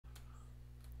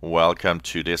Welcome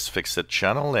to this Fixit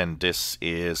channel, and this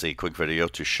is a quick video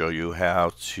to show you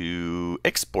how to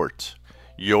export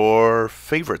your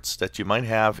favorites that you might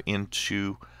have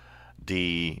into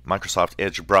the Microsoft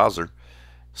Edge browser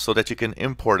so that you can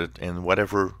import it in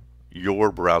whatever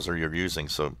your browser you're using.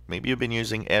 So maybe you've been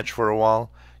using Edge for a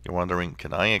while, you're wondering,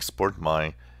 can I export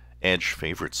my Edge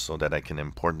favorites so that I can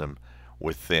import them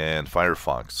within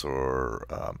Firefox or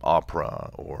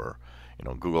Opera or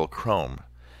Google Chrome?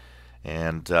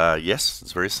 And yes,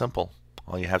 it's very simple.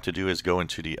 All you have to do is go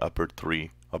into the upper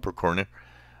corner,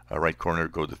 right corner,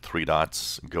 go to three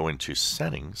dots, go into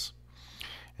settings,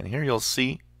 and here you'll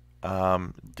see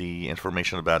the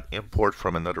information about import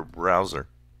from another browser.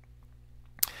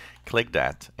 Click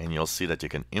that and you'll see that you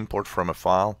can import from a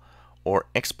file or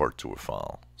export to a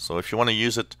file. So if you want to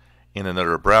use it in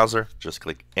another browser, just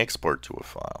click export to a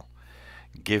file.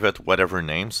 Give it whatever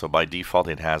name. So by default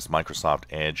it has Microsoft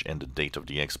Edge and the date of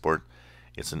the export.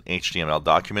 It's an HTML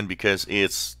document because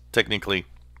it's technically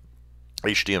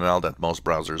HTML that most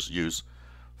browsers use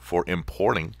for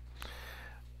importing.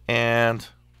 And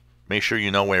make sure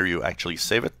you know where you actually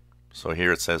save it. So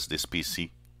here it says this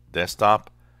PC desktop.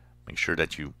 Make sure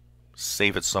that you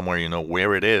save it somewhere you know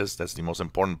where it is. That's the most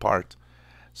important part.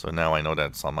 So now I know that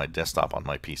it's on my desktop on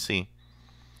my PC.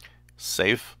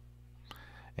 Save.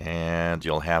 And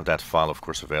you'll have that file, of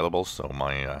course, available. So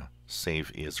my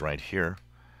save is right here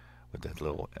with that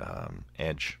little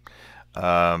edge.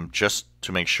 Just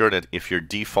to make sure that if your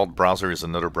default browser is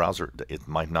another browser, it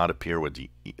might not appear with the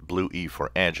blue E for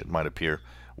Edge. It might appear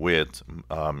with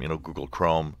Google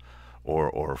Chrome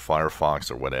or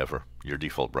Firefox or whatever, your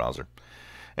default browser.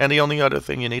 And the only other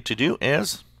thing you need to do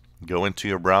is go into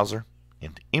your browser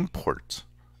and import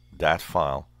that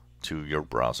file to your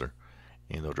browser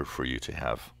in order for you to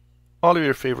have all of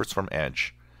your favorites from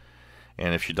Edge.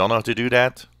 And if you don't know how to do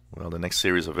that, well, the next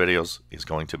series of videos is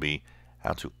going to be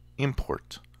how to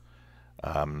import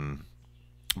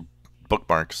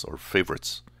bookmarks or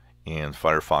favorites in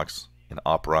Firefox, in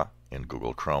Opera, in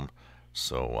Google Chrome.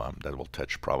 So that will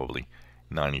touch probably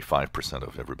 95%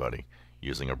 of everybody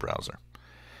using a browser.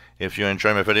 If you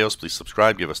enjoy my videos, please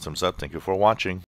subscribe, give us a thumbs up. Thank you for watching.